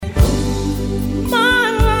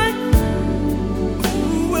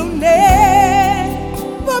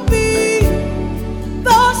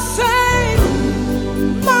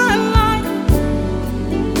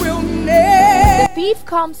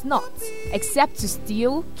comes not, except to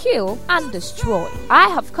steal, kill, and destroy. I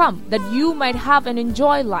have come that you might have and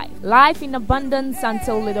enjoy life in abundance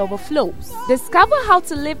until it overflows. Discover how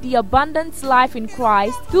to live the abundant life in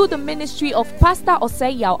Christ through the ministry of Pastor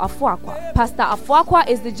Osei Afuakwa. Pastor Afuakwa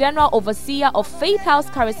is the General Overseer of Faith House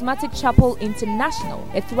Charismatic Chapel International,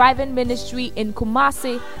 a thriving ministry in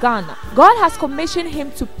Kumasi, Ghana. God has commissioned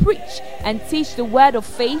him to preach and teach the word of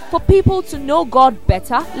faith for people to know God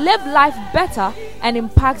better, live life better, and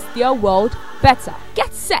impact their world better.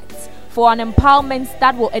 Get set for an empowerment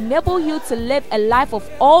that will enable you to live a life of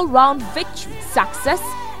all-round victory, success,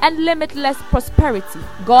 and limitless prosperity.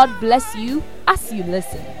 God bless you as you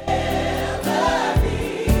listen.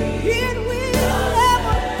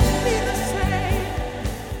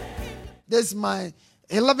 This is my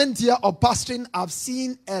 11th year of pastoring. I've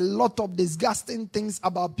seen a lot of disgusting things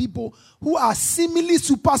about people who are seemingly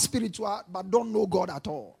super spiritual but don't know God at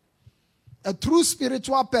all. A true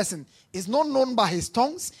spiritual person is not known by his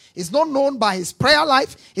tongues, is not known by his prayer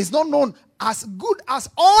life, is not known as good as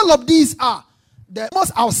all of these are. The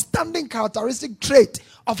most outstanding characteristic trait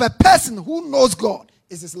of a person who knows God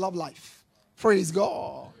is his love life. Praise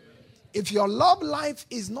God. If your love life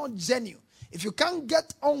is not genuine, if you can't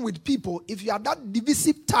get on with people, if you are that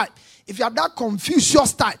divisive type, if you are that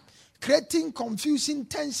Confucius type, creating confusion,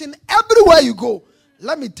 tension everywhere you go,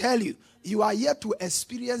 let me tell you, you are yet to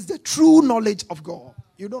experience the true knowledge of God.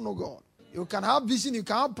 You don't know God. You can have vision, you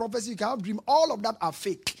can have prophecy, you can have dream. All of that are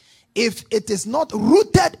fake. If it is not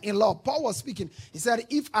rooted in love. Paul was speaking. He said,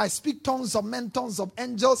 if I speak tongues of men, tongues of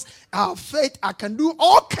angels, I have faith, I can do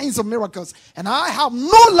all kinds of miracles. And I have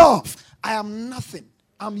no love, I am nothing.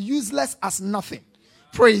 I'm useless as nothing.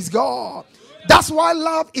 Praise God. That's why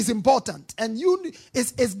love is important. And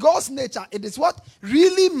it's God's nature. It is what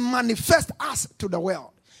really manifests us to the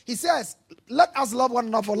world. He says, let us love one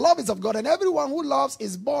another, for love is of God, and everyone who loves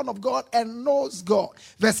is born of God and knows God.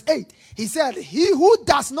 Verse 8, he said, he who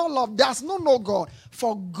does not love does not know God,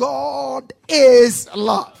 for God is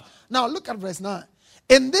love. Now look at verse 9.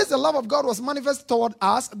 In this, the love of God was manifest toward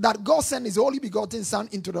us, that God sent his only begotten Son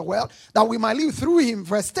into the world, that we might live through him.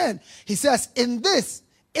 Verse 10, he says, in this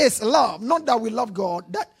is love, not that we love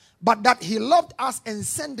God, but that he loved us and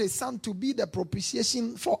sent his Son to be the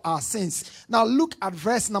propitiation for our sins. Now look at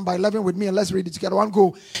verse number 11 with me and let's read it together. One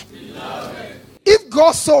go. Beloved. If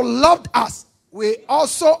God so loved us, we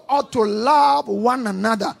also ought to love one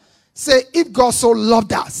another. Say, if God so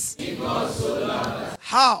loved us. If God so loved us.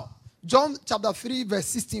 How? John chapter 3 verse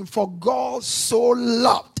 16. For God so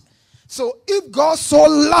loved. So if God so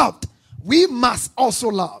loved, we must also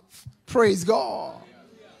love. Praise God.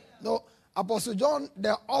 No. Apostle John,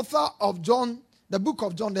 the author of John, the book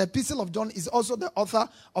of John, the epistle of John, is also the author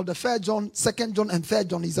of the 1 John, 2 John, and 3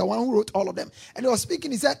 John. He's the one who wrote all of them. And he was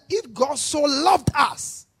speaking, he said, if God so loved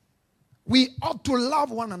us, we ought to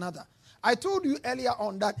love one another. I told you earlier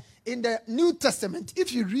on that in the New Testament,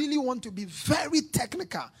 if you really want to be very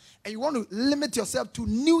technical and you want to limit yourself to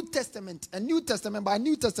New Testament, and New Testament, by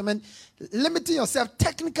New Testament, limiting yourself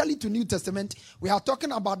technically to New Testament, we are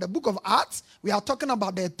talking about the book of Acts, we are talking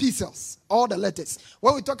about the epistles, all the letters.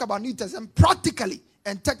 When we talk about New Testament, practically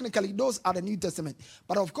and technically, those are the New Testament.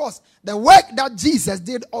 But of course, the work that Jesus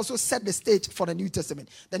did also set the stage for the New Testament.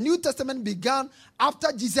 The New Testament began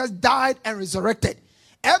after Jesus died and resurrected.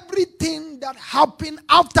 Everything that happened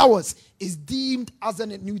afterwards is deemed as in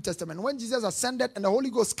the New Testament. When Jesus ascended and the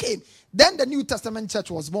Holy Ghost came, then the New Testament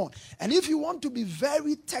church was born. And if you want to be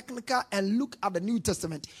very technical and look at the New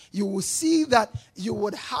Testament, you will see that you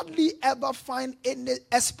would hardly ever find any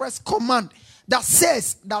express command that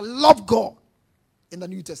says that love God in the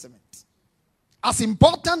New Testament. As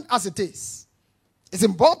important as it is, it's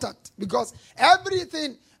important because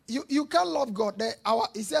everything... You can't love God.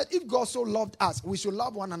 He said, if God so loved us, we should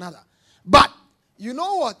love one another. But you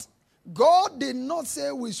know what? God did not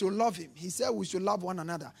say we should love him. He said we should love one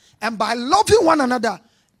another. And by loving one another,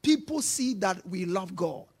 people see that we love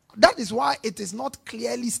God. That is why it is not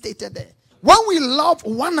clearly stated there. When we love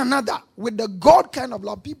one another with the God kind of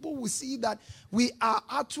love, people will see that we are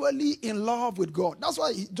actually in love with God. That's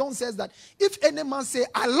why John says that if any man say,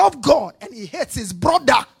 I love God, and he hates his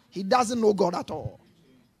brother, he doesn't know God at all.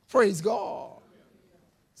 Praise God.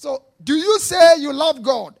 So, do you say you love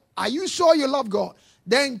God? Are you sure you love God?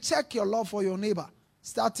 Then check your love for your neighbor.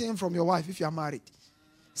 Starting from your wife if you are married.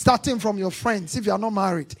 Starting from your friends if you are not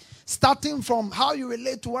married. Starting from how you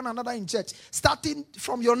relate to one another in church. Starting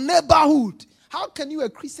from your neighborhood. How can you, a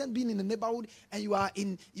Christian, be in the neighborhood and you are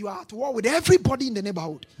at war with everybody in the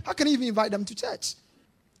neighborhood? How can you even invite them to church?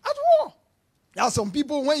 At war. There are some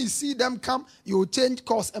people, when you see them come, you will change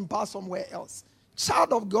course and pass somewhere else.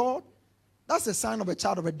 Child of God, That's a sign of a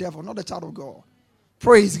child of a devil, not a child of God.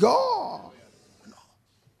 Praise God. No.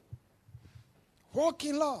 Walk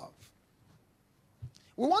in love.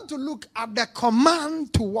 We want to look at the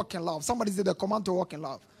command to walk in love. Somebody say the command to walk in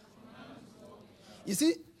love. You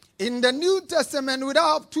see, in the New Testament, we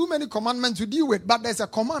don't have too many commandments to deal with, but there's a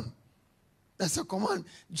command. There's a command.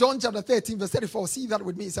 John chapter 13, verse 34. See that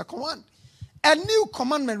with me. It's a command. A new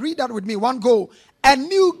commandment. Read that with me. One go. A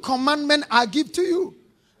new commandment I give to you,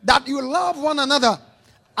 that you love one another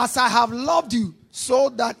as I have loved you, so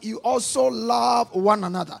that you also love one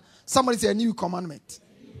another. Somebody say a new commandment.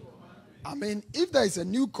 I mean, if there is a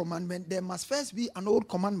new commandment, there must first be an old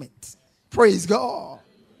commandment. Praise God.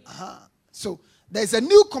 So, there is a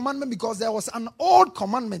new commandment because there was an old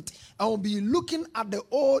commandment. And we'll be looking at the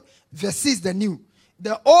old versus the new.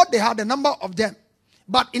 The old, they had a number of them.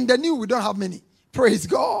 But in the new, we don't have many. Praise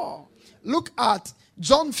God. Look at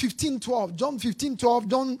John 15:12. John 15:12.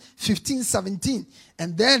 John 15:17.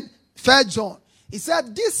 And then 1 John. He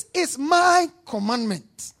said, this is my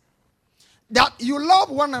commandment, that you love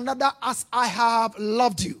one another as I have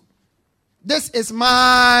loved you. This is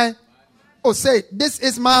my... Oh, say it. This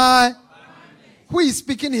is my... Who is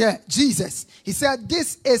speaking here? Jesus. He said,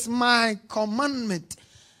 this is my commandment.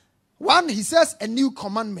 One, he says a new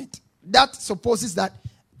commandment. That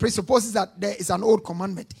presupposes that there is an old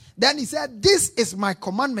commandment. Then he said, this is my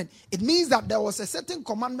commandment. It means that there was a certain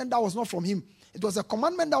commandment that was not from him. It was a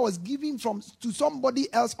commandment that was given to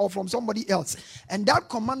somebody else or from somebody else. And that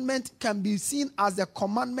commandment can be seen as the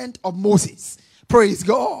commandment of Moses. Praise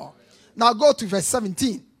God. Now go to verse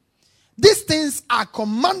 17. These things I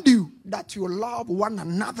command you, that you love one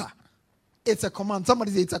another. It's a command.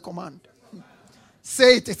 Somebody say it's a command.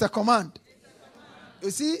 Say it, it's a command.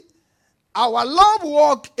 You see, our love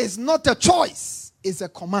walk is not a choice. It's a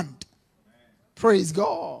command. Praise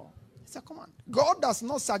God. It's a command. God does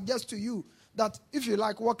not suggest to you that if you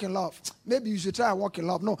like walk in love, maybe you should try and walk in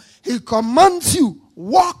love. No, he commands you,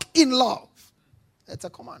 walk in love. It's a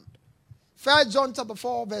command. 1 John chapter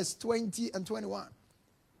 4, verse 20 and 21.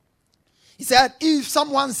 He said, if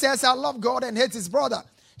someone says, I love God and hates his brother,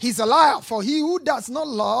 he's a liar. For he who does not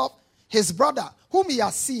love his brother, whom he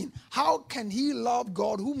has seen, how can he love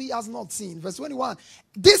God whom he has not seen? Verse 21.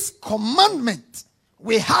 This commandment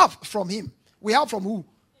we have from him. We have from who?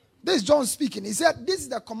 This is John speaking. He said, this is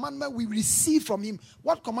the commandment we receive from him.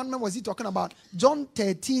 What commandment was he talking about? John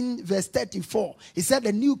 13, verse 34. He said,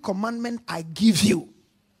 the new commandment I give you.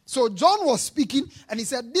 So John was speaking and he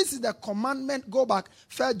said, this is the commandment. Go back,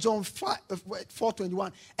 1 John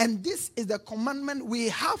 4:21. And this is the commandment we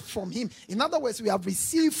have from him. In other words, we have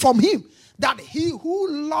received from him that he who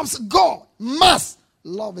loves God must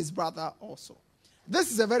love his brother also.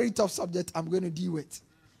 This is a very tough subject I'm going to deal with.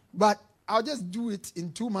 But I'll just do it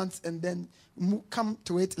in 2 months and then come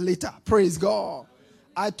to it later. Praise God.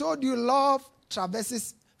 I told you love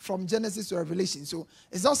traverses from Genesis to Revelation. So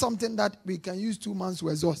it's not something that we can use 2 months to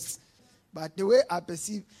exhaust. But the way I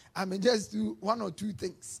perceive, I may just do 1 or 2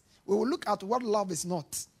 things. We will look at what love is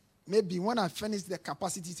not. Maybe when I finish the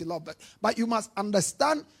capacity to love. But you must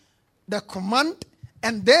understand the command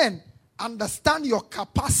and then understand your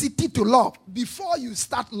capacity to love before you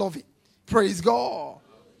start loving. Praise God.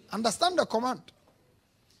 Understand the command.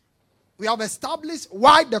 We have established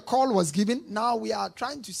why the call was given. Now we are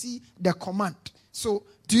trying to see the command. So,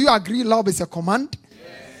 do you agree love is a command?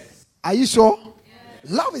 Yes. Are you sure?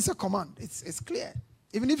 Yes. Love is a command. It's clear.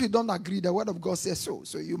 Even if you don't agree, the word of God says so.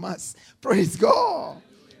 So you must. Praise God.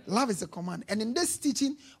 Love is a command. And in this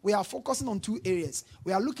teaching, we are focusing on 2 areas.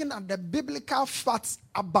 We are looking at the biblical facts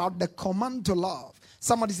about the command to love.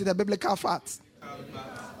 Somebody say the biblical facts.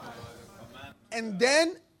 And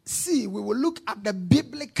then, we will look at the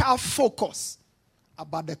biblical focus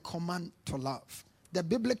about the command to love. The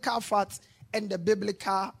biblical facts and the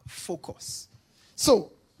biblical focus.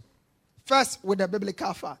 So, first with the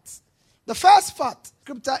biblical facts. The first fact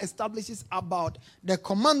Scripture establishes about the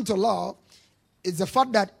command to love is the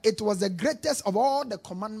fact that it was the greatest of all the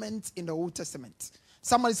commandments in the Old Testament.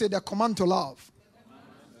 Somebody say the command to love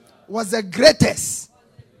was the greatest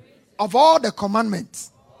of all the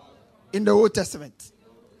commandments in the Old Testament.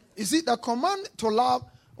 You see, the command to love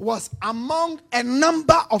was among a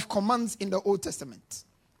number of commands in the Old Testament.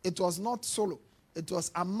 It was not solo. It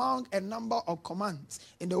was among a number of commands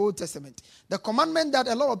in the Old Testament. The commandment that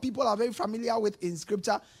a lot of people are very familiar with in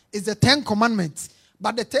Scripture is the 10 Commandments.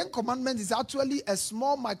 But the 10 Commandments is actually a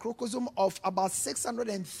small microcosm of about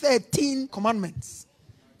 613 commandments.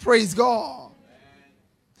 Praise God.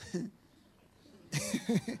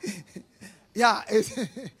 Yeah,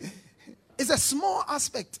 it's a small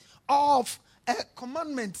aspect of a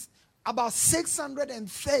commandment about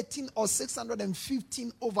 613 or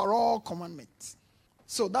 615 overall commandments.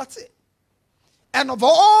 So that's it. And of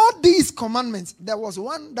all these commandments, there was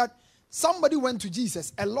one that somebody went to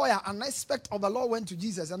Jesus, a lawyer, an expert of the law went to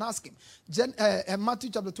Jesus and asked him. Matthew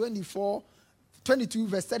chapter 22,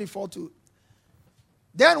 verse 34 to.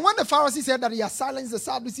 Then when the Pharisees said that he has silenced the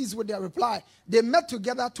Sadducees with their reply, they met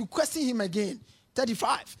together to question him again.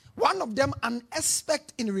 35. One of them, an expert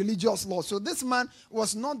in religious law. So this man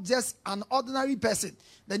was not just an ordinary person.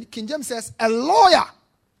 Then King James says, a lawyer,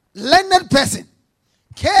 learned person,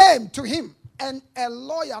 came to him. And a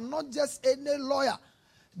lawyer, not just any lawyer.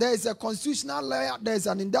 There is a constitutional lawyer, there is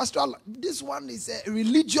an industrial. This one is a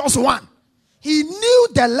religious one. He knew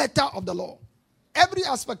the letter of the law. Every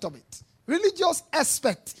aspect of it. Religious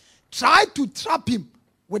aspect. Tried to trap him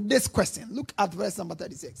with this question. Look at verse number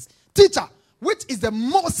 36. Teacher, which is the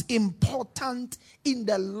most important in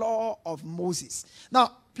the law of Moses?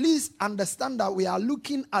 Now, please understand that we are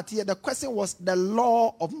looking at here. The question was the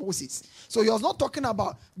law of Moses. So he was not talking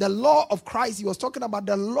about the law of Christ. He was talking about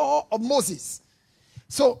the law of Moses.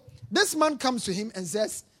 So this man comes to him and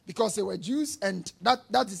says, because they were Jews and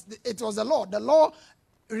it was the law. The law,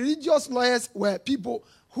 religious lawyers were people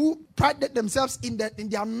who prided themselves in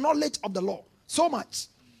their knowledge of the law. So much.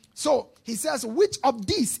 So he says, which of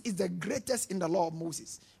these is the greatest in the law of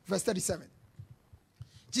Moses? Verse 37.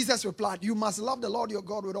 Jesus replied, you must love the Lord your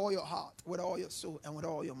God with all your heart, with all your soul, and with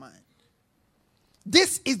all your mind.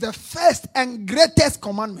 This is the first and greatest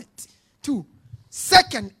commandment. 2.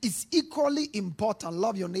 Second is equally important.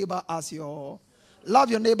 Love your neighbor as your. Love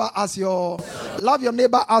your neighbor as your. Love your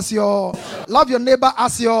neighbor as your. Love your neighbor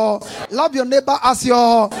as your. Love your neighbor as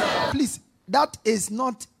your. Please, that is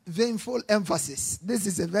not vainful emphasis. This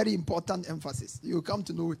is a very important emphasis. You will come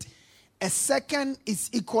to know it. A second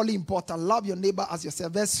is equally important. Love your neighbor as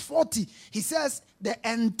yourself. Verse 40, he says, the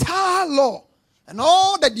entire law and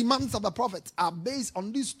all the demands of the prophets are based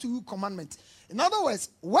on these two commandments. In other words,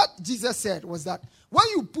 what Jesus said was that when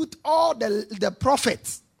you put all the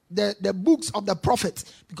prophets, the books of the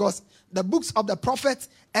prophets, because the books of the prophets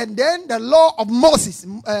and then the law of Moses,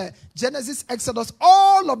 Genesis, Exodus,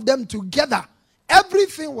 all of them together,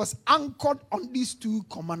 everything was anchored on these two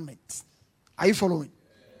commandments. Are you following?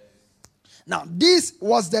 Now, this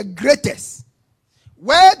was the greatest.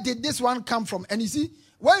 Where did this one come from? And you see,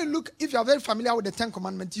 when you look, if you are very familiar with the Ten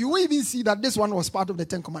Commandments, you will even see that this one was part of the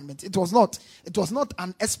Ten Commandments. It was not. It was not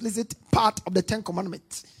an explicit part of the Ten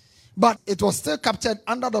Commandments. But it was still captured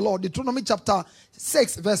under the law. Deuteronomy chapter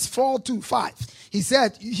 6, verse 4 to 5. He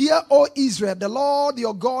said, hear, O Israel, the Lord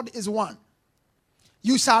your God is one.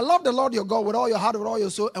 You shall love the Lord your God with all your heart, with all your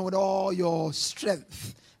soul, and with all your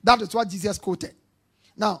strength. That is what Jesus quoted.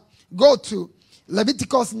 Now, go to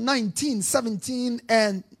Leviticus 19, 17,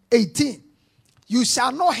 and 18. You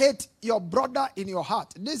shall not hate your brother in your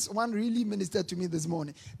heart. This one really ministered to me this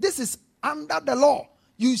morning. This is under the law.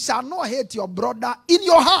 You shall not hate your brother in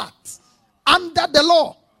your heart. Under the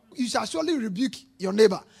law. You shall surely rebuke your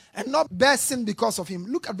neighbor and not bear sin because of him.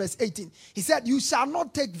 Look at verse 18. He said, you shall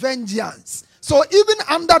not take vengeance. So even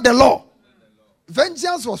under the law,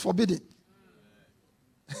 vengeance was forbidden.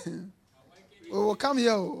 We will come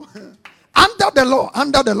here. Under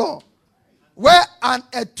the law. Where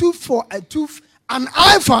a tooth for a tooth, an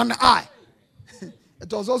eye for an eye.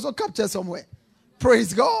 It was also captured somewhere.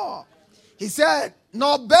 Praise God. He said,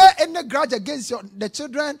 nor bear any grudge against the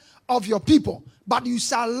children of your people, but you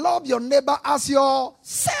shall love your neighbor as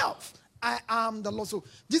yourself. I am the Lord. So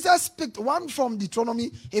Jesus picked one from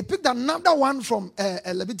Deuteronomy. He picked another one from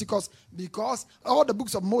Leviticus, because all the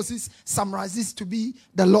books of Moses summarizes to be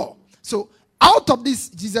the law. So out of this,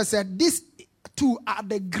 Jesus said, these two are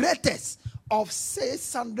the greatest of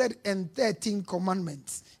 613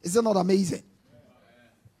 commandments. Is it not amazing?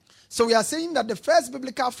 So we are saying that the first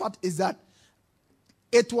biblical fact is that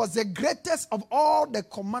it was the greatest of all the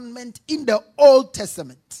commandments in the Old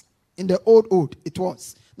Testament. In the Old, it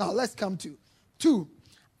was. Now let's come to 2.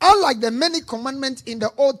 Unlike the many commandments in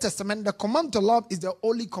the Old Testament, the command to love is the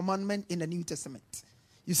only commandment in the New Testament.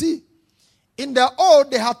 You see, in the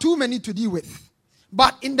Old, they had too many to deal with.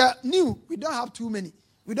 But in the New, we don't have too many.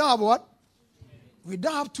 We don't have what? We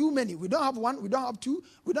don't have too many. We don't have one. We don't have two.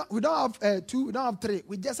 We don't have two. We don't have three.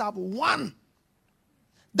 We just have one.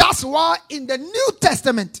 That's why in the New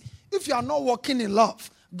Testament, if you are not walking in love,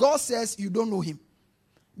 God says you don't know him.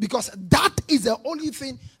 Because that is the only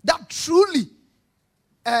thing that truly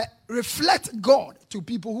reflects God to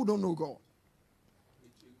people who don't know God.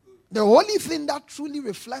 The only thing that truly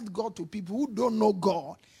reflects God to people who don't know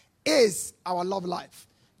God is our love life.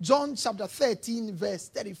 John chapter 13, verse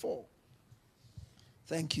 34.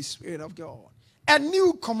 Thank you, Spirit of God. A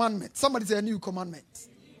new commandment. Somebody say a new commandment.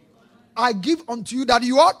 I give unto you that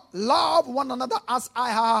you ought love one another as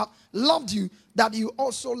I have loved you, that you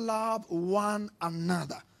also love one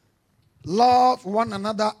another. Love one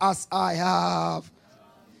another as I have.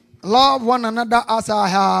 Love one another as I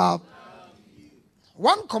have.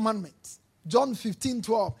 One commandment. John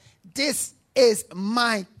 15:12. This is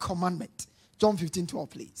my commandment. John 15:12,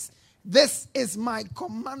 please. This is my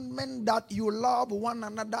commandment, that you love one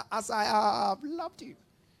another as I have loved you.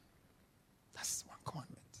 That's one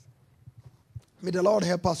commandment. May the Lord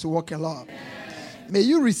help us to walk in love. Amen. May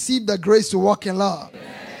you receive the grace to walk in love.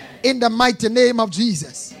 Amen. In the mighty name of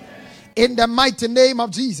Jesus. Amen. In the mighty name of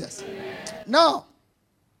Jesus. Amen. Now,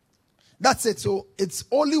 that's it. So it's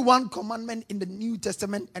only one commandment in the New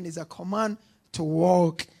Testament, and it's a command to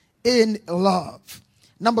walk in love.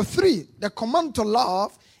 Number 3, the command to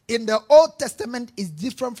love in the Old Testament is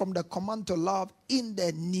different from the command to love in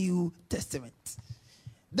the New Testament.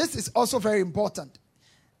 This is also very important.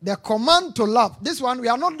 The command to love. This one, we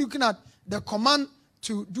are not looking at the command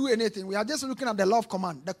to do anything. We are just looking at the love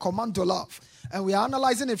command, the command to love. And we are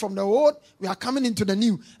analyzing it from the old. We are coming into the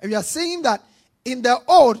new. And we are saying that in the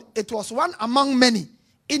old, it was one among many.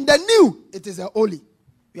 In the new, it is a only.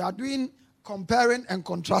 We are doing comparing and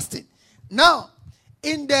contrasting. Now,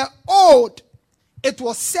 in the old, it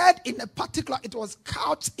was said in a particular, it was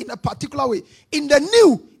couched in a particular way. In the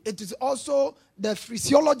new, it is also, the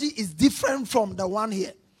physiology is different from the one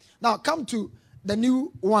here. Now, come to the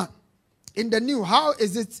new one. In the new, how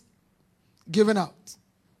is it given out?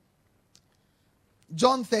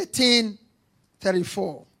 John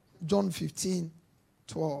 13:34. John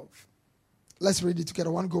 15:12. Let's read it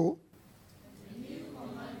together. One go. The new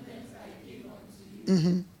commandments I give unto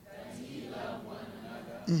you, that ye love one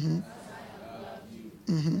another, as I have loved you,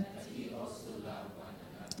 that ye also love one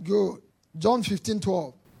another. Good. John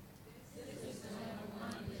 15:12.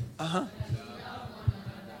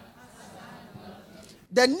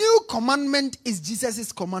 The new commandment is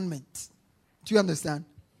Jesus' commandment. Do you understand?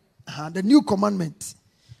 The new commandment.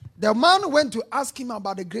 The man went to ask him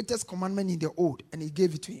about the greatest commandment in the old, and he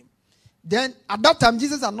gave it to him. Then, at that time,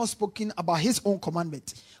 Jesus had not spoken about his own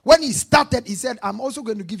commandment. When he started, he said, I'm also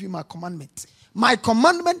going to give you my commandment. My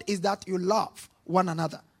commandment is that you love one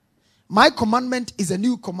another. My commandment is a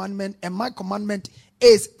new commandment, and my commandment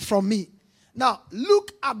is from me. Now,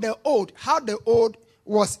 look at the old, how the old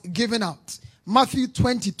was given out. Matthew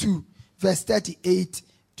 22, verse 38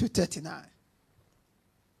 to 39.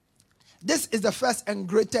 This is the first and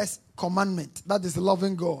greatest commandment. That is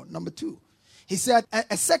loving God. Number 2. He said,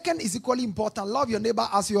 a second is equally important. Love your neighbor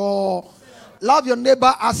as your... Love your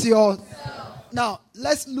neighbor as your... Now,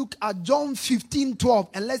 let's look at John 15:12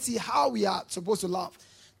 and let's see how we are supposed to love.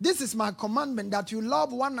 This is my commandment, that you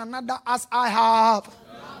love one another as I have.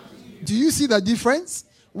 Do you see the difference?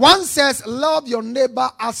 One says, love your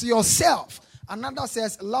neighbor as yourself. Another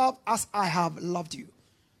says, love as I have loved you.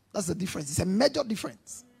 That's the difference. It's a major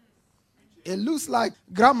difference. It looks like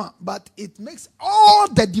grammar, but it makes all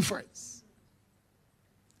the difference.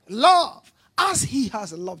 Love as he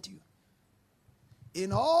has loved you.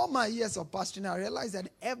 In all my years of pastoring, I realized that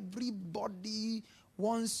everybody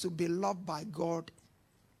wants to be loved by God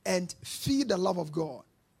and feel the love of God.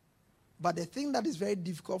 But the thing that is very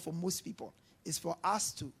difficult for most people is for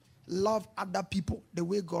us to love other people the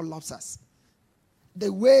way God loves us.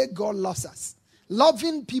 The way God loves us.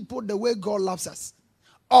 Loving people the way God loves us.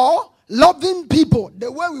 Or loving people the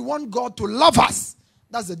way we want God to love us.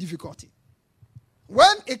 That's the difficulty.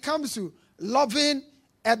 When it comes to loving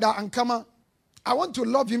Eda Ankama, I want to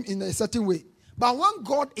love him in a certain way. But when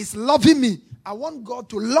God is loving me, I want God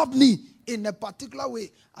to love me in a particular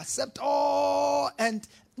way. Accept all and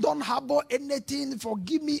don't harbor anything.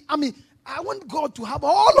 Forgive me. I want God to have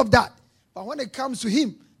all of that. But when it comes to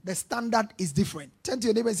him, the standard is different. Turn to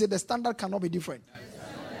your neighbor and say, the standard cannot be different.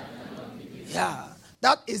 Yeah.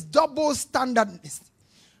 That is double standardness.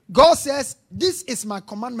 God says, this is my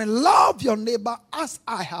commandment. Love your neighbor as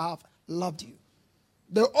I have loved you.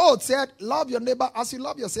 The old said, love your neighbor as you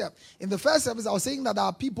love yourself. In the first service, I was saying that there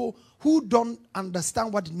are people who don't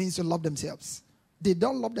understand what it means to love themselves. They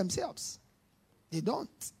don't love themselves. They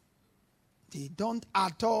don't. They don't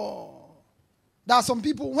at all. There are some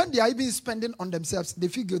people, when they are even spending on themselves, they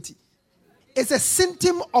feel guilty. It's a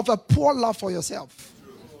symptom of a poor love for yourself.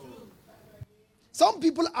 Some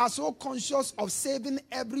people are so conscious of saving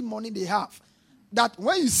every money they have that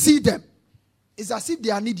when you see them, it's as if they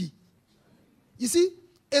are needy. You see,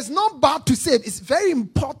 it's not bad to save. It's very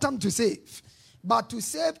important to save. But to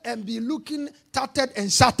save and be looking tattered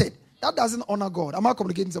and shattered, that doesn't honor God. Am I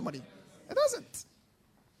communicating somebody? It doesn't.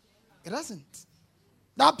 It doesn't.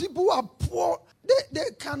 There are people who are poor They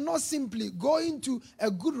cannot simply go into a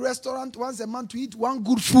good restaurant once a month to eat one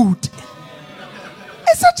good food.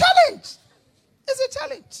 It's a challenge. It's a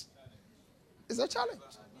challenge. It's a challenge.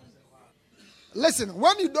 Listen,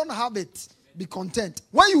 when you don't have it, be content.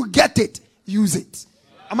 When you get it, use it.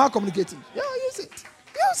 Am I communicating? Yeah, use it.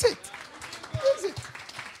 Use it. Use it.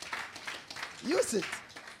 Use it.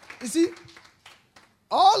 You see,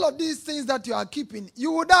 all of these things that you are keeping,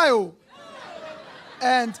 you will die. Oh.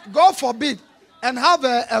 And God forbid, and have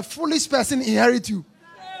a foolish person inherit you.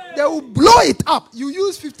 They will blow it up. You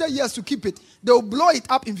use 50 years to keep it. They will blow it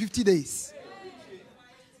up in 50 days.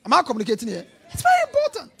 Am I communicating here? It's very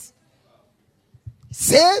important.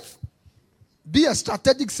 Save. Be a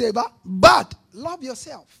strategic saver. But love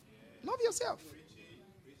yourself. Love yourself.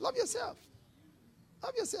 Love yourself.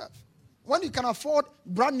 Love yourself. When you can afford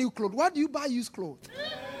brand new clothes, why do you buy used clothes?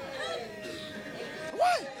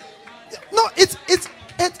 Why? No, it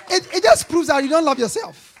just proves that you don't love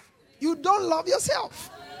yourself. You don't love yourself.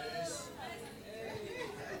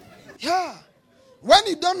 Yeah. When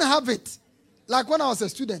you don't have it, like when I was a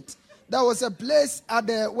student, there was a place at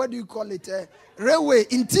the, what do you call it, railway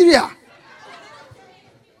interior.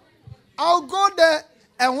 I'll go there,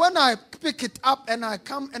 and when I pick it up and I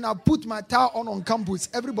come and I put my towel on campus,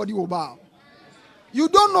 everybody will bow. You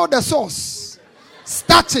don't know the source.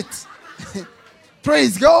 Start it.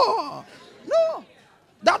 Praise God. No.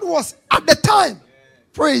 That was at the time.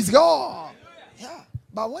 Praise God. Yeah.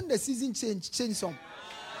 But when the season change some.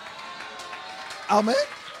 Amen.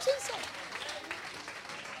 Change some.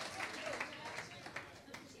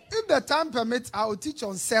 If the time permits, I will teach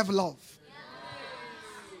on self-love.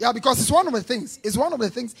 Yeah, because it's one of the things. It's one of the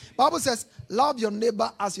things. Bible says, love your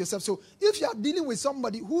neighbor as yourself. So if you are dealing with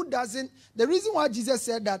somebody who doesn't, the reason why Jesus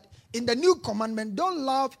said that in the new commandment, don't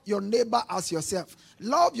love your neighbor as yourself.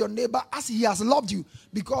 Love your neighbor as he has loved you.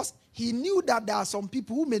 Because he knew that there are some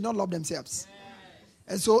people who may not love themselves.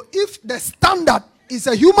 And so if the standard is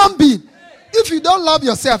a human being, if you don't love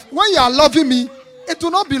yourself, when you are loving me, it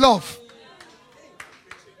will not be love.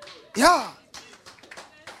 Yeah.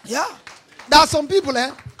 Yeah. There are some people,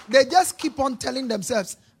 they just keep on telling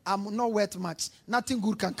themselves, I'm not worth much. Nothing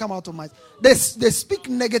good can come out of my... They speak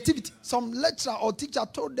negativity. Some lecturer or teacher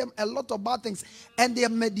told them a lot of bad things. And they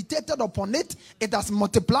have meditated upon it. It has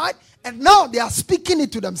multiplied. And now they are speaking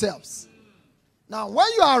it to themselves. Now, when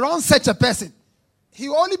you are around such a person, he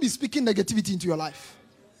will only be speaking negativity into your life.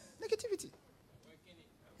 Negativity.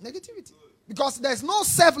 Because there's no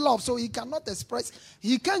self-love, so he cannot express.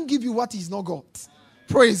 He can't give you what he's not got.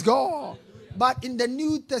 Praise God. But in the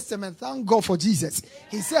New Testament, thank God for Jesus.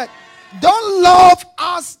 He said, don't love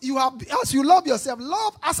as you love yourself.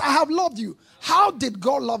 Love as I have loved you. How did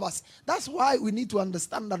God love us? That's why we need to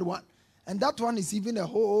understand that one. And that one is even a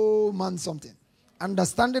whole man something.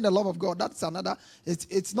 Understanding the love of God, that's another.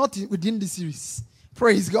 It's not within the series.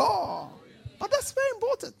 Praise God. But that's very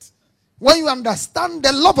important. When you understand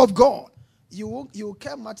the love of God, you will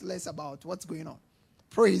care much less about what's going on.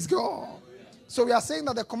 Praise God. So we are saying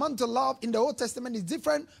that the command to love in the Old Testament is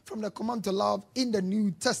different from the command to love in the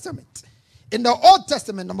New Testament. In the Old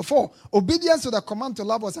Testament, number 4, obedience to the command to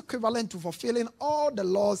love was equivalent to fulfilling all the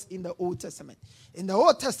laws in the Old Testament. In the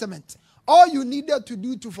Old Testament, all you needed to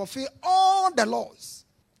do to fulfill all the laws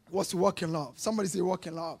was to walk in love. Somebody say walk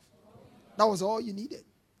in love. That was all you needed.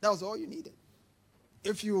 That was all you needed.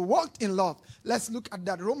 If you walked in love, let's look at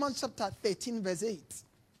that. Romans chapter 13, verse 8.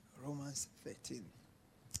 Romans 13.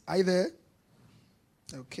 Are you there?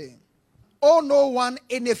 Okay. Owe no one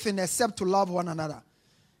anything except to love one another.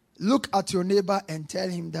 Look at your neighbor and tell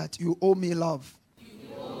him that you owe me love. You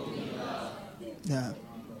owe me love. Yeah.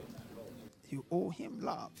 You owe him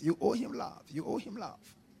love. You owe him love. You owe him love.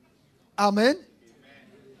 Amen.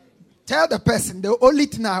 Tell the person the only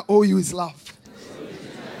thing I owe you is love.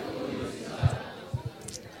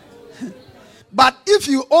 But if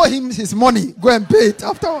you owe him his money, go and pay it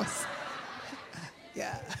afterwards.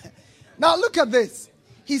 Yeah. Now look at this.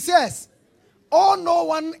 He says, owe no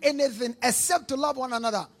one anything except to love one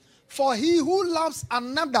another. For he who loves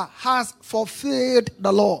another has fulfilled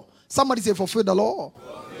the law. Somebody say fulfilled the law.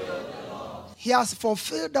 Fulfilled the law. He has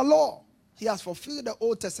fulfilled the law. He has fulfilled the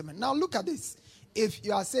Old Testament. Now look at this. If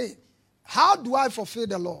you are saying, how do I fulfill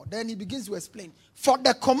the law? Then he begins to explain. For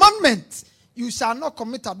the commandment, you shall not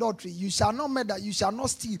commit adultery, you shall not murder, you shall not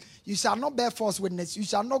steal, you shall not bear false witness, you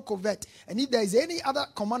shall not covet. And if there is any other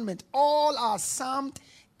commandment, all are summed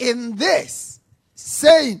in this,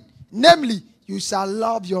 saying, namely, you shall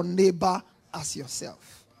love your neighbor as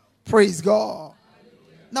yourself. Praise God.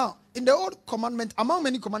 Now, in the old commandment, among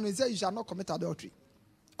many commandments, it says you shall not commit adultery.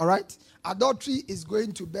 All right? Adultery is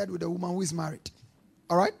going to bed with a woman who is married.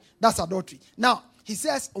 All right? That's adultery. Now, he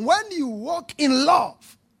says, when you walk in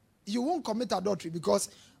love, you won't commit adultery, because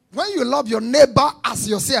when you love your neighbor as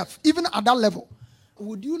yourself, even at that level,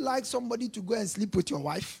 would you like somebody to go and sleep with your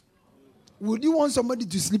wife? Would you want somebody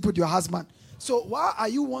to sleep with your husband? So why are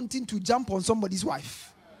you wanting to jump on somebody's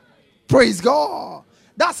wife? Praise God.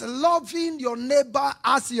 That's loving your neighbor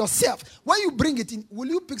as yourself. When you bring it in, will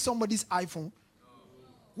you pick somebody's iPhone?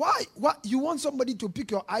 Why? What? You want somebody to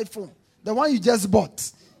pick your iPhone, the one you just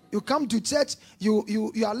bought. You come to church,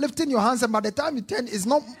 you are lifting your hands, and by the time you turn, it's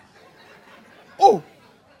not. Oh,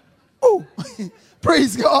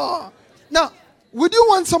 praise God. Now, would you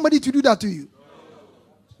want somebody to do that to you?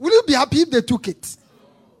 Will you be happy if they took it?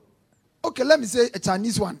 Okay, let me say a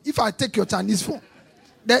Chinese one. If I take your Chinese phone,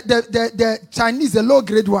 the Chinese, the low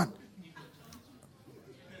grade one.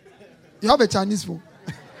 You have a Chinese phone.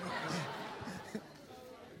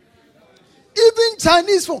 Even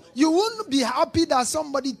Chinese phone, you wouldn't be happy that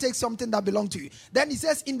somebody takes something that belongs to you. Then he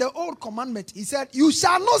says in the old commandment, he said, you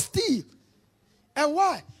shall not steal. And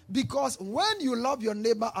why? Because when you love your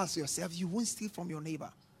neighbor as yourself, you won't steal from your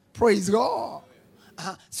neighbor. Praise God.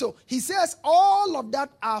 So he says all of that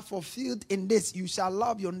are fulfilled in this. You shall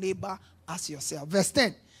love your neighbor as yourself. Verse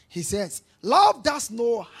 10, he says, love does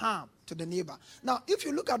no harm to the neighbor. Now, if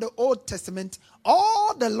you look at the Old Testament,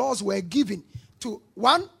 all the laws were given to,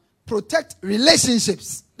 one, protect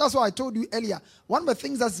relationships. That's what I told you earlier. One of the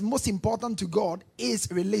things that's most important to God is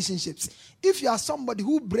relationships. If you are somebody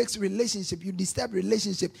who breaks relationship, you disturb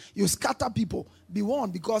relationship, you scatter people, be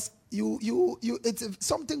warned, because it's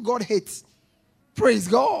something God hates. Praise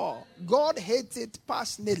God. God hates it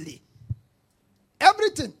passionately.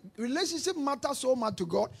 Everything. Relationship matters so much to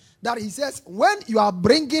God that he says when you are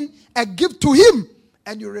bringing a gift to him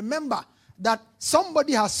and you remember that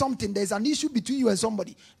somebody has something, there's an issue between you and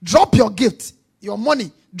somebody, drop your gift, your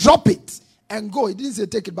money, drop it and go. He didn't say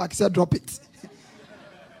take it back, he said drop it.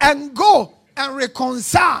 And go and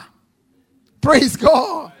reconcile. Praise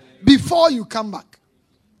God. Before you come back.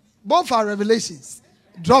 Both are revelations.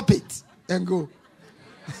 Drop it and go.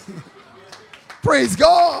 Praise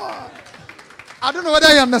God. I don't know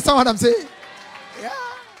whether you understand what I'm saying. Yeah.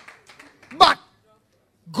 But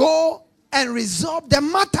go and resolve the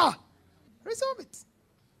matter. Resolve it.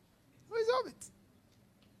 Resolve it.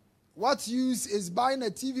 What use is buying a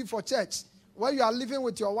TV for church when you are living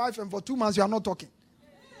with your wife and for 2 months you are not talking?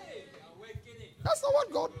 That's not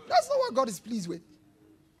what God is pleased with.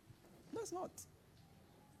 That's not.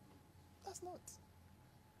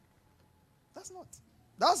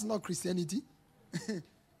 That's not Christianity.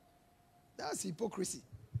 That's hypocrisy.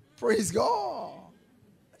 Praise God.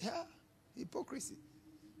 Yeah, hypocrisy.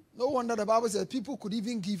 No wonder the Bible says people could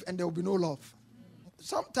even give and there will be no love.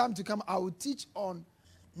 Sometime to come, I will teach on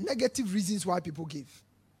negative reasons why people give.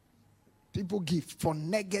 People give for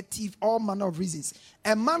negative, all manner of reasons.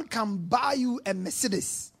 A man can buy you a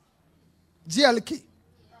Mercedes, GLK.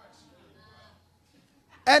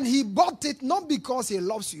 And he bought it not because he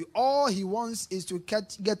loves you. All he wants is to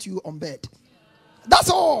get you on bed. That's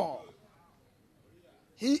all.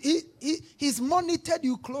 He's monitored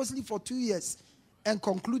you closely for 2 years and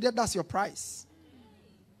concluded that's your price.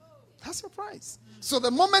 That's your price. So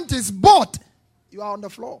the moment it's bought, you are on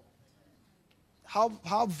the floor.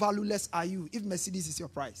 How valueless are you if Mercedes is your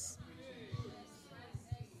price?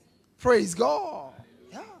 Praise God.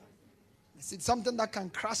 Yeah. It's something that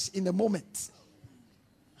can crash in a moment.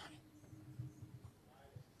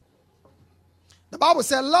 The Bible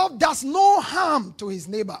says love does no harm to his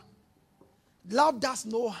neighbor. Love does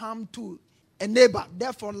no harm to a neighbor.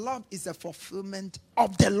 Therefore, love is a fulfillment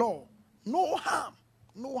of the law. No harm.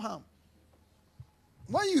 No harm.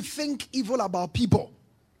 When you think evil about people,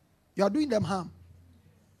 you are doing them harm.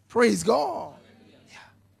 Praise God. Yeah.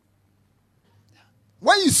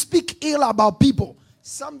 When you speak ill about people,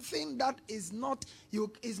 something that is not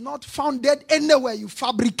founded anywhere, you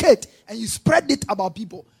fabricate and you spread it about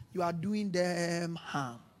people, you are doing them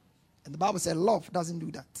harm. And the Bible says love doesn't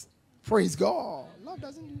do that. Praise God. Love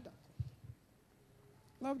doesn't do that.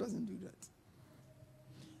 Love doesn't do that.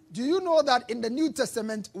 Do you know that in the New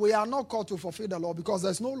Testament, we are not called to fulfill the law because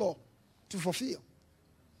there's no law to fulfill?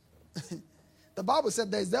 The Bible said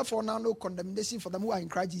there is therefore now no condemnation for them who are in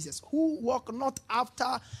Christ Jesus, who walk not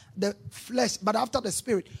after the flesh, but after the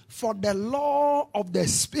Spirit. For the law of the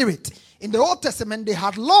Spirit. In the Old Testament, they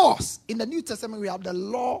had laws. In the New Testament, we have the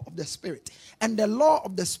law of the Spirit. And the law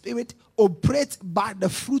of the Spirit operates by the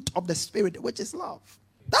fruit of the Spirit, which is love.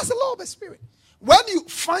 That's the law of the Spirit. When you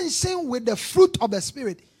function with the fruit of the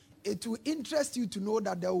Spirit, it will interest you to know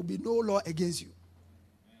that there will be no law against you.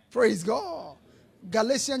 Praise God.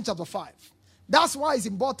 Galatians chapter 5. That's why it's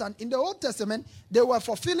important. In the Old Testament, they were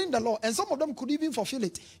fulfilling the law, and some of them could even fulfill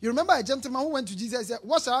it. You remember a gentleman who went to Jesus and said,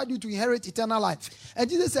 what shall I do to inherit eternal life? And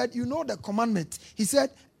Jesus said, you know the commandment. He said,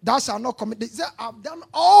 thou shalt not commit. He said, I've done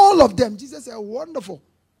all of them. Jesus said, wonderful.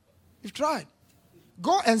 You've tried.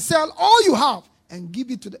 Go and sell all you have and give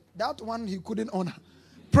it to that one he couldn't honor.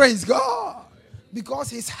 Praise God. Because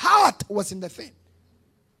his heart was in the thing.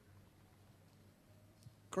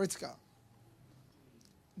 Critical.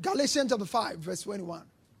 Galatians chapter 5, verse 21.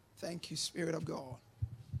 Thank you, Spirit of God.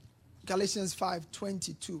 Galatians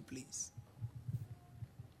 5:22, please.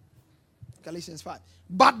 Galatians 5.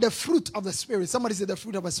 But the fruit of the Spirit. Somebody say the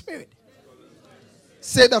fruit of the Spirit.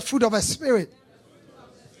 Say the fruit of the Spirit.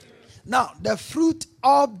 Now, the fruit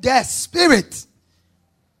of the Spirit.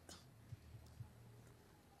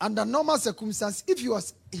 Under normal circumstances, if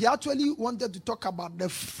he actually wanted to talk about the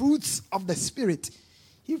fruits of the Spirit,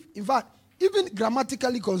 in fact, even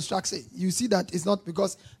grammatically constructs it, you see that it's not,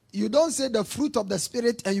 because you don't say the fruit of the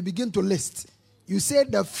Spirit and you begin to list. You say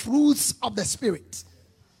the fruits of the Spirit.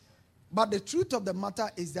 But the truth of the matter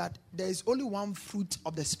is that there is only one fruit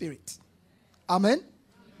of the Spirit. Amen?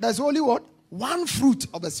 There's only what? One fruit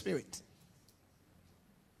of the Spirit.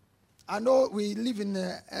 I know we live in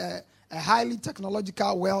a highly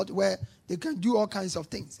technological world where they can do all kinds of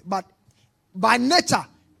things. But by nature,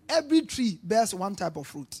 every tree bears one type of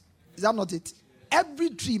fruit. Is that not it? Every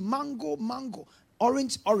tree, mango,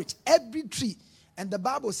 orange, every tree. And the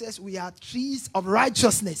Bible says we are trees of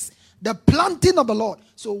righteousness, the planting of the Lord.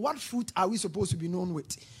 So what fruit are we supposed to be known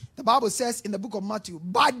with? The Bible says in the book of Matthew,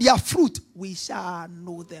 by their fruit we shall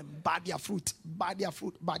know them. By their fruit, by their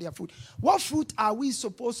fruit, by their fruit. What fruit are we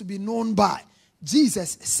supposed to be known by?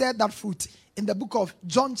 Jesus said that fruit in the book of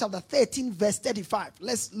John chapter 13 verse 35.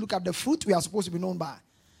 Let's look at the fruit we are supposed to be known by.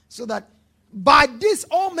 So that by this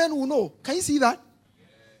all men will know. Can you see that?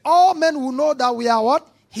 All men will know that we are what?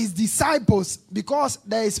 His disciples, because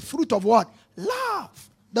there is fruit of what? Love.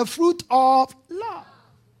 The fruit of love.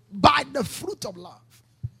 By the fruit of love.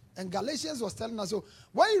 And Galatians was telling us, so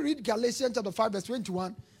when you read Galatians chapter 5 verse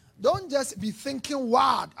 21, don't just be thinking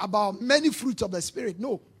wild about many fruits of the Spirit.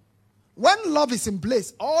 No. When love is in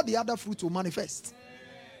place, all the other fruits will manifest.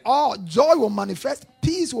 All joy will manifest,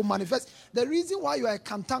 peace will manifest. The reason why you are a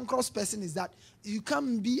cantankerous person is that you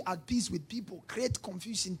can't be at peace with people, create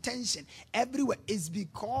confusion, tension everywhere. It's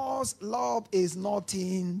because love is not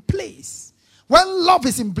in place. When love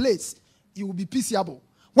is in place, you will be peaceable.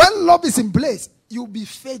 When love is in place, you'll be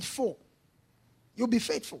faithful. You'll be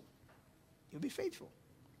faithful. You'll be faithful.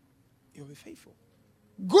 You'll be faithful.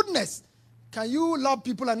 Goodness. Can you love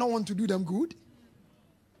people and not want to do them good?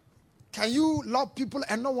 Can you love people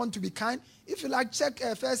and not want to be kind? If you like, check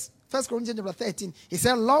First Corinthians chapter 13. He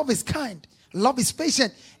said, love is kind. Love is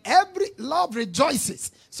patient. Every love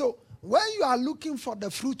rejoices. So when you are looking for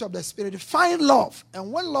the fruit of the Spirit, find love.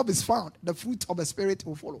 And when love is found, the fruit of the Spirit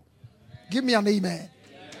will follow. Give me an amen.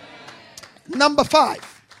 Number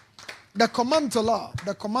 5. The command to love.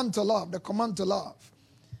 The command to love. The command to love.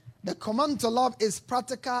 The command to love is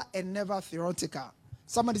practical and never theoretical.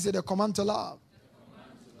 Somebody say the command to love.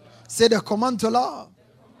 Say the command to love.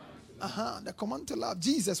 The command to love.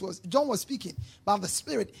 John was speaking about the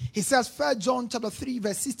Spirit. He says, 1 John chapter 3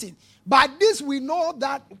 verse 16. By this we know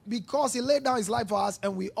that because he laid down his life for us,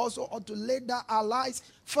 and we also ought to lay down our lives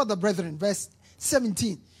for the brethren. Verse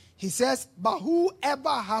 17. He says, but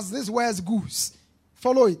whoever has these words goose,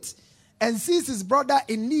 follow it, and sees his brother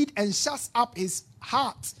in need and shuts up his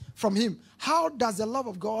heart from him, how does the love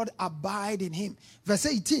of God abide in him? Verse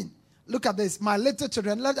 18. Look at this. My little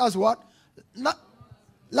children, let us what?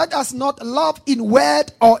 Let us not love in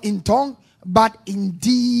word or in tongue, but in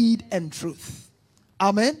deed and truth.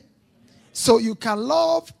 Amen. So you can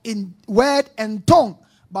love in word and tongue,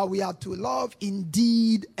 but we are to love in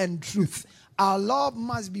deed and truth. Our love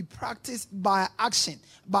must be practiced by action,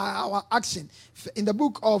 by our action. In the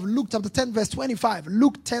book of Luke chapter 10 verse 25,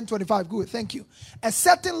 Luke 10:25, good, thank you. A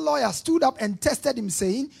certain lawyer stood up and tested him,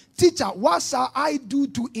 saying, Teacher, what shall I do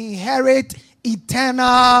to inherit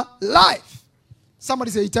eternal life?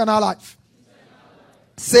 Somebody say eternal life.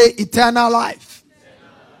 Say eternal life.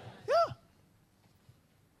 Yeah.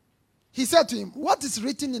 He said to him, what is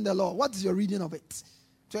written in the law? What is your reading of it?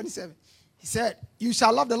 27. He said, you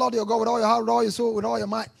shall love the Lord your God with all your heart, with all your soul, with all your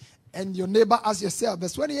mind, and your neighbor as yourself.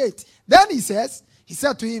 Verse 28. Then he said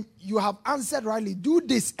to him, you have answered rightly. Do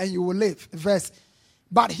this and you will live. Verse.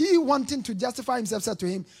 But he, wanting to justify himself, said to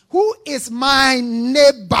him, who is my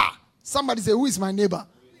neighbor? Somebody say, who is my neighbor?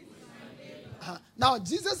 Now,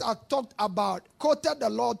 Jesus had quoted the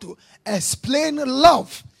law to explain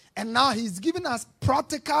love. And now he's giving us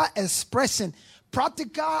practical expression,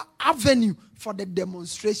 practical avenue for the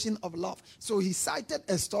demonstration of love. So he cited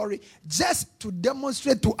a story just to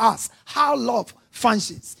demonstrate to us how love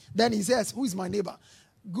functions. Then he says, who is my neighbor?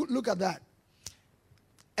 Good, look at that.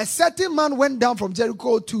 A certain man went down from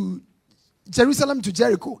Jerusalem to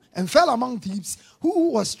Jericho and fell among thieves,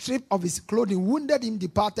 who was stripped of his clothing, wounded him,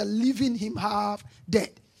 departed, leaving him half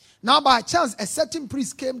dead. Now by chance, a certain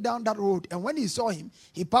priest came down that road, and when he saw him,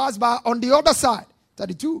 he passed by on the other side.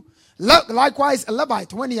 32. Likewise, a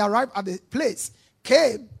Levite, when he arrived at the place,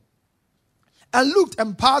 came and looked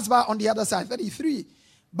and passed by on the other side. 33.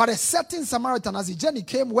 But a certain Samaritan, as he journeyed,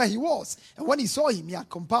 came where he was, and when he saw him, he had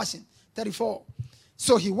compassion. 34.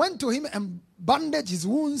 So he went to him and bandaged his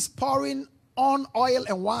wounds, pouring on oil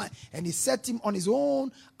and wine, and he set him on his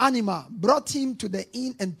own animal, brought him to the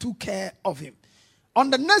inn, and took care of him. On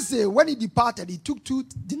the next day, when he departed, he took 2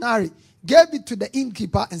 denarii, gave it to the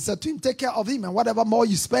innkeeper, and said to him, take care of him, and whatever more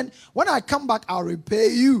you spend, when I come back, I'll repay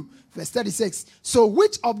you. Verse 36. So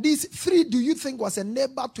which of these 3 do you think was a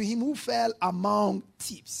neighbor to him who fell among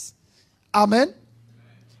thieves? Amen? Amen.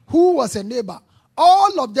 Who was a neighbor?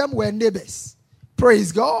 All of them were neighbors.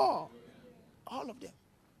 Praise God. All of them.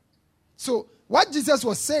 So what Jesus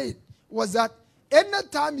was saying was that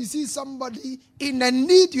anytime you see somebody in a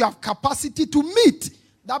need, you have capacity to meet,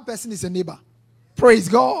 that person is a neighbor. Praise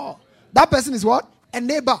God. That person is what? A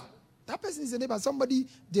neighbor. That person is a neighbor. Somebody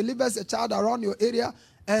delivers a child around your area,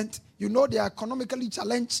 and you know they are economically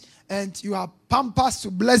challenged, and you have pampers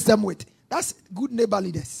to bless them with. That's good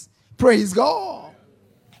neighborliness. Praise God.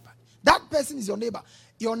 That person is your neighbor.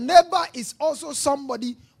 Your neighbor is also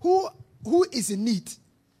somebody who is in need.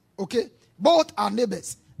 Okay? Both are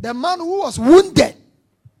neighbors. The man who was wounded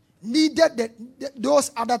needed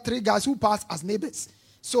those other 3 guys who passed as neighbors.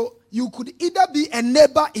 So you could either be a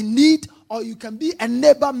neighbor in need, or you can be a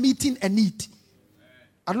neighbor meeting a need.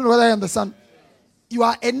 I don't know whether I understand. You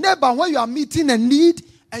are a neighbor when you are meeting a need,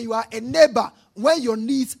 and you are a neighbor when your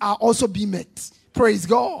needs are also being met. Praise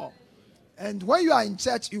God. And when you are in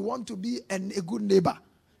church, you want to be a good neighbor.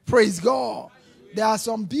 Praise God. There are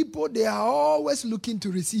some people, they are always looking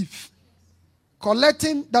to receive.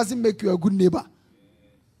 Collecting doesn't make you a good neighbor.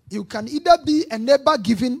 You can either be a neighbor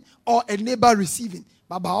giving or a neighbor receiving.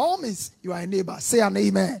 But by all means, you are a neighbor. Say an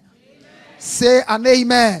amen. Amen. Say an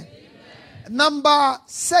amen. Amen. Number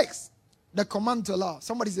 6, the command to love.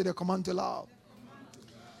 Somebody say the command to love.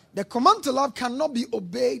 The command to love cannot be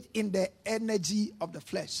obeyed in the energy of the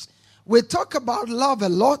flesh. We talk about love a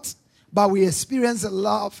lot, but we experience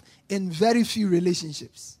love in very few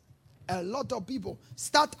relationships. A lot of people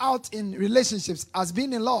start out in relationships as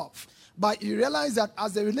being in love, but you realize that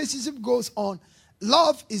as the relationship goes on,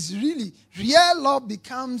 love is real love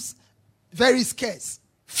becomes very scarce.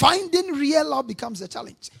 Finding real love becomes a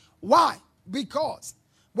challenge. Why? Because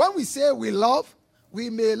when we say we love, we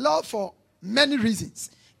may love for many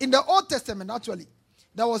reasons. In the Old Testament, actually,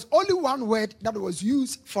 there was only one word that was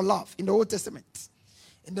used for love in the Old Testament.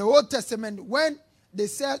 In the Old Testament, when they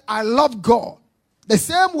said, I love God, the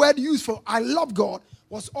same word used for I love God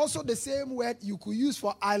was also the same word you could use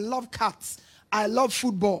for I love cats, I love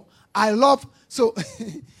football, I love... So,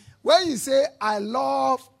 when you say I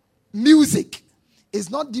love music, it's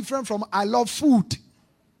not different from I love food.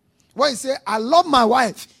 When you say I love my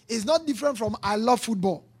wife, it's not different from I love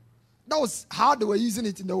football. That was how they were using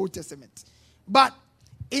it in the Old Testament. But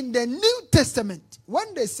in the New Testament,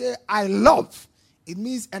 when they say I love, it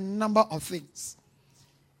means a number of things.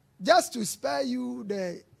 Just to spare you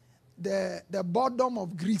the boredom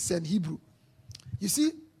of Greeks and Hebrew. You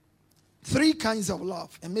see, 3 kinds of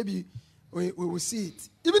love, and maybe we will see it.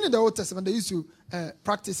 Even in the Old Testament, they used to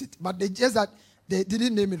practice it, but they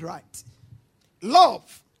didn't name it right.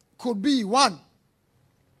 Love could be 1.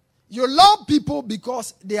 You love people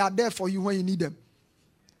because they are there for you when you need them.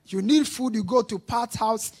 You need food, you go to Pat's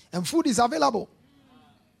house, and food is available.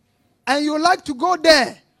 And you like to go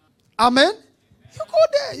there. Amen?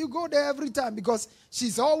 You go there every time because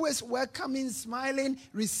she's always welcoming, smiling,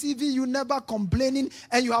 receiving you, never complaining,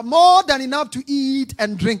 and you have more than enough to eat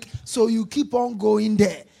and drink. So you keep on going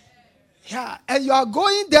there. Yeah, and you are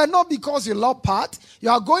going there not because you love Pat. You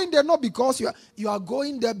are going there not because you are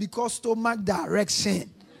going there because stomach direction.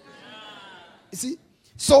 You see?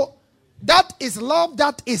 So that is love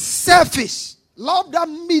that is selfish. Love that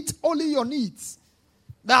meets only your needs.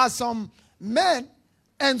 There are some men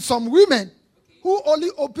and some women who only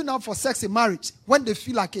open up for sex in marriage when they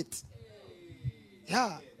feel like it.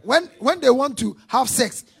 Yeah. When they want to have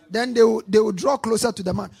sex, then they will draw closer to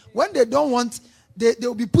the man. When they don't want, they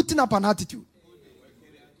will be putting up an attitude.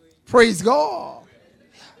 Praise God.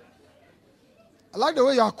 I like the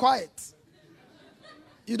way you are quiet.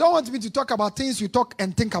 You don't want me to talk about things you talk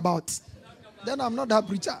and think about. Then I'm not that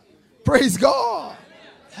preacher. Praise God.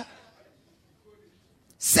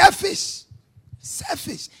 Selfish.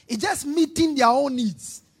 Selfish. It's just meeting their own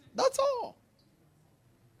needs. That's all.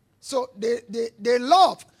 So they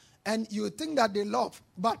love, and you think that they love,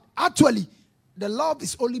 but actually the love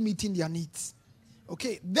is only meeting their needs.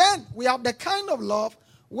 Okay, then we have the kind of love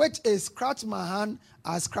which is scratch my hand,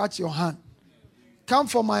 I scratch your hand. Come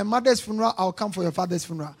for my mother's funeral, I'll come for your father's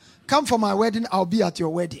funeral. Come for my wedding, I'll be at your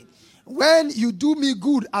wedding. When you do me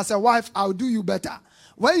good as a wife, I'll do you better.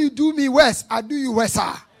 When you do me worse, I'll do you worse.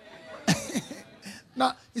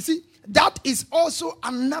 Now, you see, that is also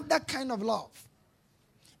another kind of love.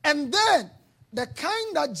 And then, the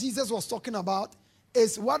kind that Jesus was talking about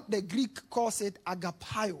is what the Greek calls it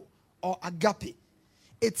agapio or agape.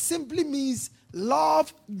 It simply means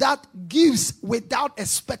love that gives without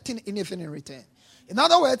expecting anything in return. In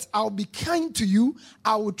other words, I'll be kind to you,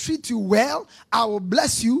 I will treat you well, I will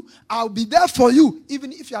bless you, I'll be there for you,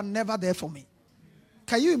 even if you are never there for me.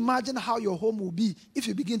 Can you imagine how your home will be if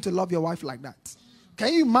you begin to love your wife like that?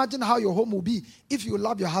 Can you imagine how your home will be if you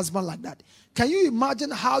love your husband like that? Can you imagine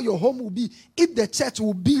how your home will be if the church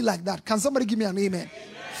will be like that? Can somebody give me an amen?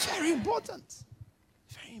 Very important.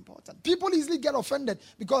 Very important. People easily get offended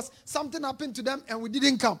because something happened to them and we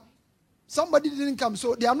didn't come. Somebody didn't come,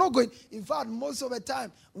 so they are not going. In fact, most of the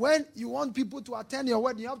time, when you want people to attend your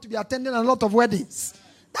wedding, you have to be attending a lot of weddings.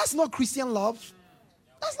 That's not Christian love.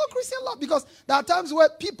 That's not Christian love, because there are times where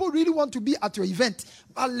people really want to be at your event,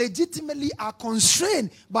 but legitimately are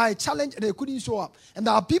constrained by a challenge and they couldn't show up. And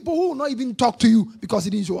there are people who will not even talk to you because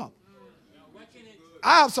you didn't show up.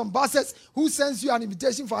 I have some pastors who sends you an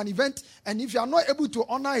invitation for an event, and if you are not able to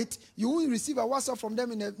honor it, you will receive a WhatsApp from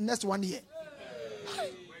them in the next 1 year.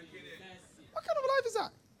 What kind of life is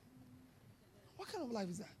that? What kind of life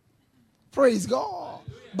is that? Praise God.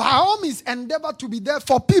 By all means, endeavor to be there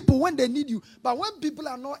for people when they need you. But when people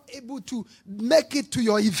are not able to make it to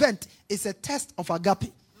your event, it's a test of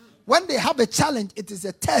agape. When they have a challenge, it is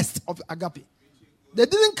a test of agape. They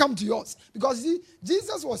didn't come to yours. Because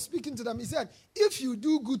Jesus was speaking to them. He said, if you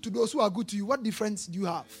do good to those who are good to you, what difference do you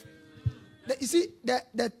have? You see,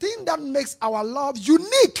 the thing that makes our love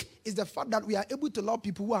unique is the fact that we are able to love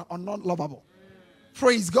people who are not lovable.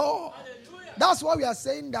 Praise God. That's why we are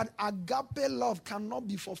saying that agape love cannot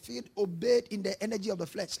be fulfilled, obeyed in the energy of the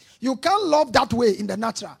flesh. You can't love that way in the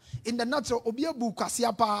natural. In the natural,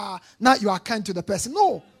 now you are kind to the person.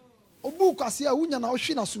 No. No, that's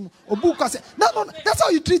how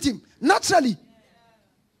you treat him, naturally.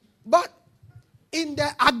 But in the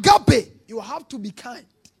agape, you have to be kind.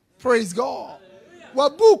 Praise God.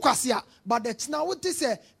 But the chinawuti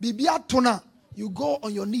say, Bibia tona, you go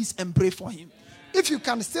on your knees and pray for him. If you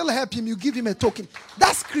can still help him, you give him a token.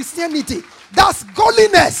 That's Christianity. That's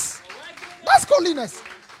godliness. That's godliness.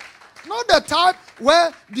 Not the type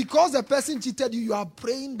where because the person cheated you, you are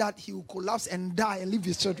praying that he will collapse and die and leave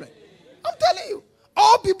his children. I'm telling you.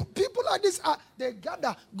 All people like this, they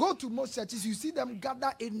gather. Go to most churches, you see them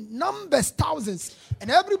gather in numbers, thousands.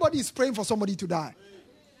 And everybody is praying for somebody to die.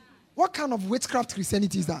 What kind of witchcraft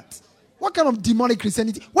Christianity is that? What kind of demonic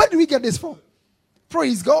Christianity? Where do we get this from?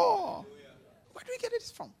 Praise God. Where do we get this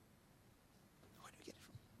from? Where do we get it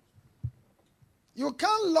from? You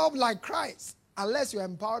can't love like Christ unless you're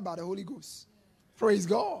empowered by the Holy Ghost. Praise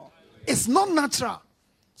God. It's not natural.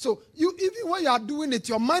 So even when you are doing it,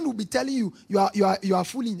 your mind will be telling you you are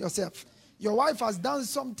fooling yourself. Your wife has done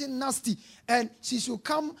something nasty and she should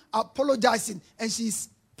come apologizing, and she's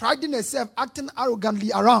priding herself, acting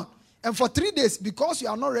arrogantly around. And for 3 days, because you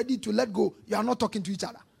are not ready to let go, you are not talking to each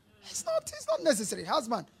other. It's not necessary.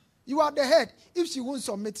 Husband, you are the head. If she won't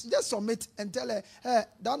submit, just submit and tell her, hey,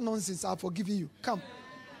 that nonsense, I've forgiven you. Come.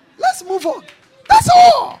 Let's move on. That's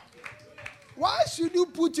all. Why should you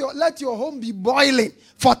let your home be boiling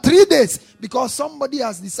for 3 days because somebody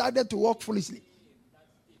has decided to walk foolishly?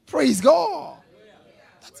 Praise God.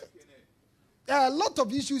 That's it. There are a lot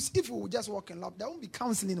of issues. If we would just walk in love, there won't be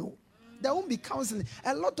counseling. No. There won't be counseling.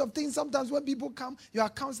 A lot of things, sometimes when people come, you are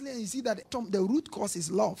counseling and you see that the root cause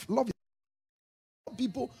is love. Love is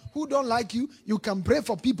people who don't like you. You can pray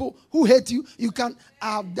for people who hate you.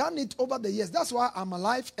 I have done it over the years. That's why I'm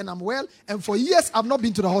alive and I'm well. And for years, I've not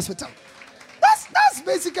been to the hospital. That's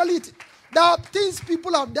basically it. There are things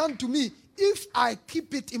people have done to me. If I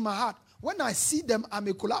keep it in my heart, when I see them, I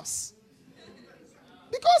may collapse.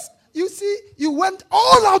 Because, you see, you went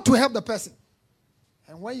all out to help the person.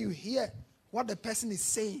 And when you hear what the person is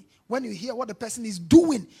saying, when you hear what the person is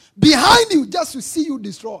doing behind you just to see you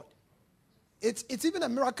destroyed, it's even a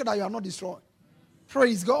miracle that you are not destroyed.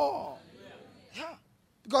 Praise God. Yeah.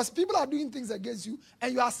 Because people are doing things against you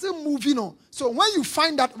and you are still moving on. So when you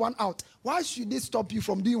find that one out, why should they stop you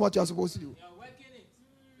from doing what you are supposed to do?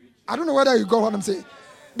 I don't know whether you got what I'm saying.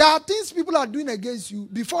 There are things people are doing against you.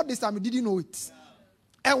 Before this time, you didn't know it.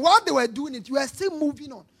 And while they were doing it, you were still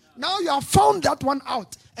moving on. Now you have found that one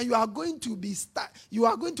out, and you are going to be you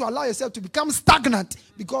are going to allow yourself to become stagnant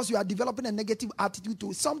because you are developing a negative attitude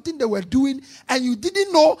to something they were doing, and you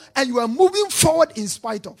didn't know, and you are moving forward in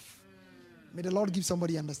spite of. May the Lord give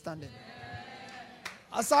somebody understanding.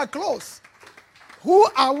 As I close, who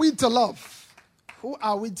are we to love? Who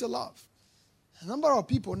are we to love? A number of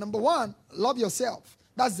people. Number one, love yourself.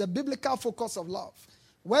 That's the biblical focus of love.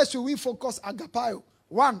 Where should we focus? Agapao.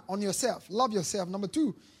 One, on yourself. Love yourself. Number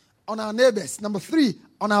two, on our neighbors. Number three,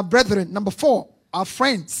 on our brethren. Number four, our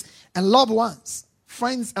friends and loved ones.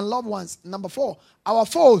 Friends and loved ones. Number four, our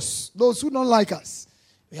foes. Those who don't like us.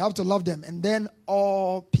 We have to love them. And then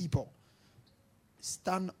all people.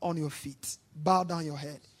 Stand on your feet. Bow down your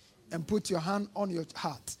head. And put your hand on your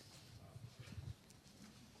heart.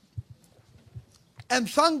 And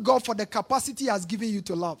thank God for the capacity He has given you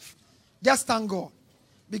to love. Just thank God.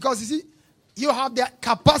 Because you see, you have the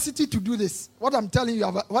capacity to do this. What I'm telling you,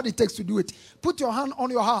 what it takes to do it. Put your hand on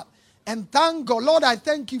your heart and thank God. Lord, I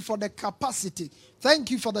thank you for the capacity.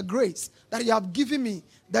 Thank you for the grace that you have given me.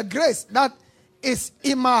 The grace that is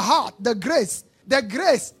in my heart. The grace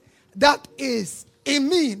that is in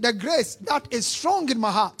me. The grace that is strong in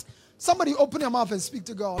my heart. Somebody open your mouth and speak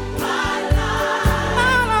to God.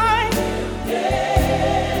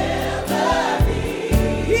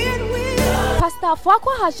 Pastor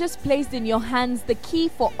Fuakwa has just placed in your hands the key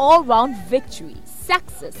for all-round victory,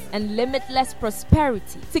 success, and limitless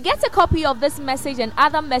prosperity. To get a copy of this message and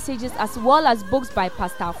other messages as well as books by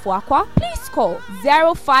Pastor Fuakwa, please call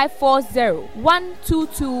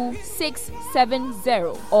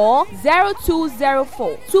 0540-122-670 or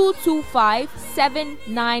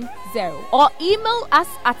 0204-225-790 or email us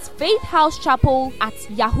at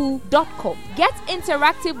faithhousechapel@yahoo.com. Get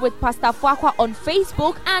interactive with Pastor Fuakwa on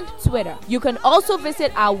Facebook and Twitter. You can also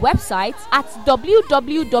visit our website at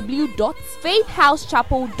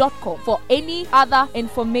www.faithhousechapel.com for any other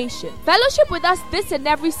information. Fellowship with us this and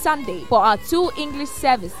every Sunday for our 2 English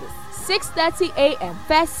services. 6:30 a.m.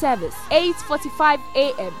 first service, 8:45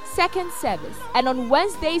 a.m. second service, and on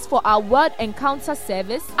Wednesdays for our word encounter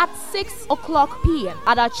service at 6 o'clock p.m.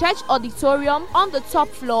 at our church auditorium on the top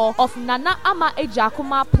floor of Nana Ama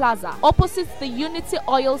Ejakuma Plaza, opposite the Unity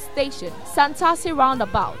Oil Station, Santasi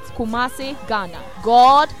Roundabout, Kumasi, Ghana.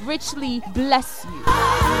 God richly bless you.